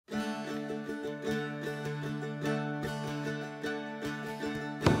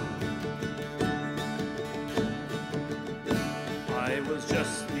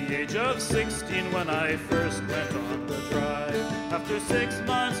age of 16 when I first went on the drive. After 6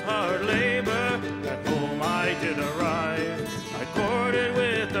 months hard labor, at home I did arrive. I courted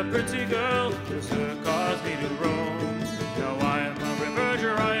with a pretty girl, this caused me to roam. Now I'm a river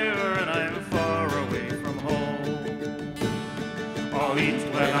driver and I'm far away from home. I'll eat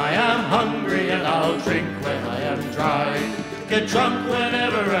when I am hungry and I'll drink when I am dry. Get drunk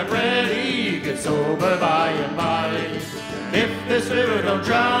whenever I'm ready, get sober by and by. If this river don't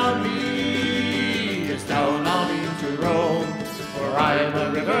drown me, it's down I'll need to roam. For I'm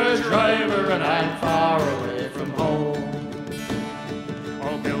a river driver and I'm far away from home.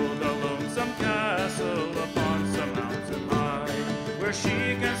 I'll build a lonesome castle upon some mountain high, where she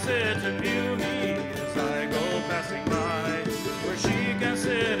can sit and view me as I go passing by. Where she can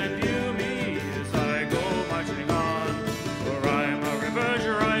sit and view me as I go marching on. For I'm a river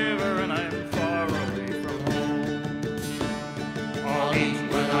driver and I'm far away from home. I'll eat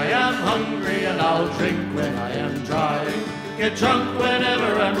when I am hungry and I'll drink when I am dry. Get drunk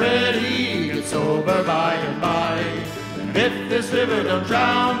whenever I'm ready, get sober by and by. And if this river don't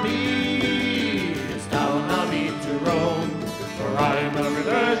drown me, it's down I'll need to roam. For I'm a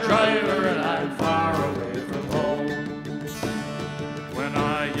river driver and I'm far away from home. When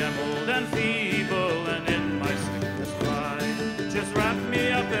I am old and feeble and in my sleepless pride, just wrap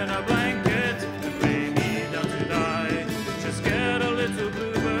me up in a blanket and lay me down to die. Just get a little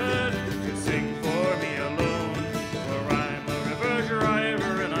bluebird to sing for me alone. For I'm a river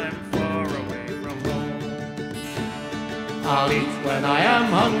driver and I'm far away from home. I'll eat when I am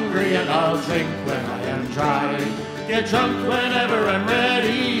hungry and I'll drink when I am dry. Get drunk whenever I'm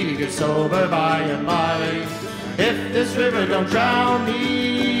ready, get sober by and by. If this river don't drown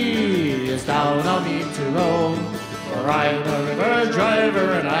me, it's down I'll need to roam. For I'm a river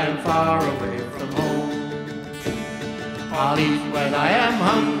driver and I'm far away from home. I'll eat when I am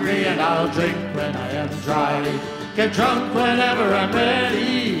hungry and I'll drink when I am dry. Get drunk whenever I'm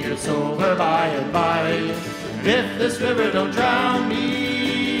ready, get sober by and by. And if this river don't drown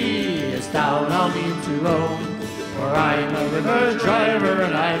me, it's down I'll need to roam. For I'm a river driver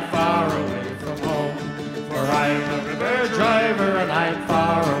and I'm far away from home. For I'm a river driver and I'm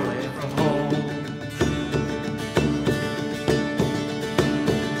far away from home.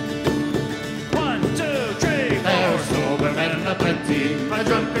 One, two, three, four. There are sober men aplenty, my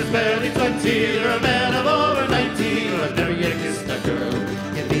drunkard's barely 20. There are men of over 90 who have never yet kissed a girl.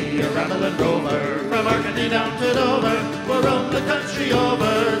 Give me a Ramblin Rover, from Arkady down to Dover. We'll roam the country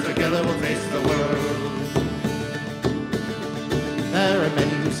over, together we'll face the world. There are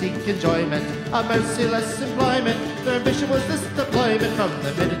many who seek enjoyment, a merciless employment. Their ambition was this deployment from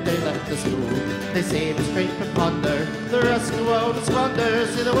the minute they left the school. They save and scrape and ponder, the rest go out and squander.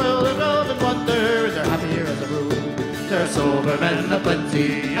 See the world and rove and wonder, they're happier as a rule. There are sober men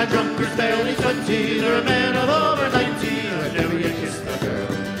aplenty, and drunkards barely 20. There are men of over 90 who have never yet kissed a girl.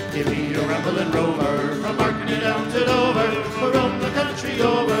 Give me a Ramblin Rover, from Arkady down to Dover. We'll roam the country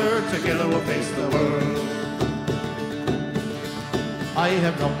over, together we'll face the world. I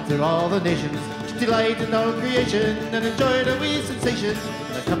have roamed through all the nations, to delight in all creation, and enjoyed a wee sensation,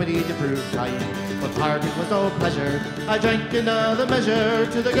 and a comedy to prove time. But parting was no pleasure, I drank another measure,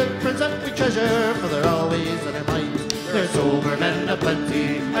 to the good friends that we treasure, for they're always on our minds. There's sober men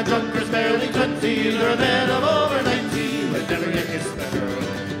aplenty, and drunkards barely 20. There are men of over 90 who have never yet kissed a girl.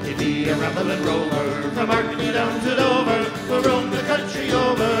 Give me a Ramblin Rover, from Arkady down to Dover. We'll roam the country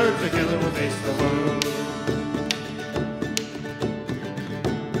over, together we'll face the world.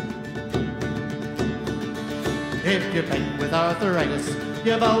 If you're plagued with arthritis,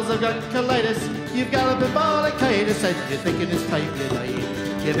 your bowels have got colitis, you've got a embolicitis, and you're thinking it's time you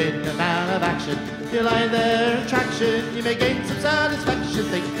die. You've been a man of action, you lie there in traction, you may gain some satisfaction,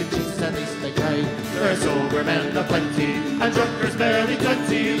 thinking Jesus at least they cried. There are sober men aplenty, and drunkards barely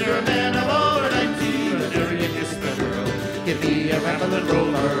 20. There are men of over 90 who have never yet kissed a girl. Give me a Ramblin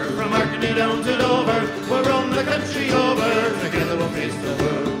Rover, from Arkady down to Dover. We'll roam the country over, together we'll face the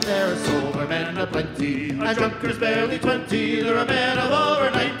world. There are sober men aplenty, and drunkards barely 20. There are men of over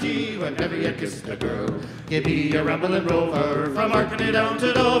 90 who have never yet kissed a girl. Give me a Ramblin Rover, from Arkady down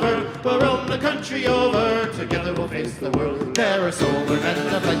to Dover. We'll roam the country over, together we'll face the world. There are sober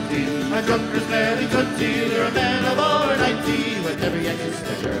men aplenty, and drunkards barely 20. There are men of over 90 who have never yet kissed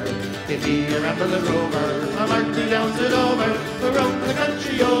a girl. Give me a Ramblin Rover, from Arkady down to Dover. We'll roam the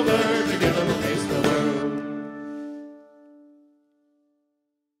country over, together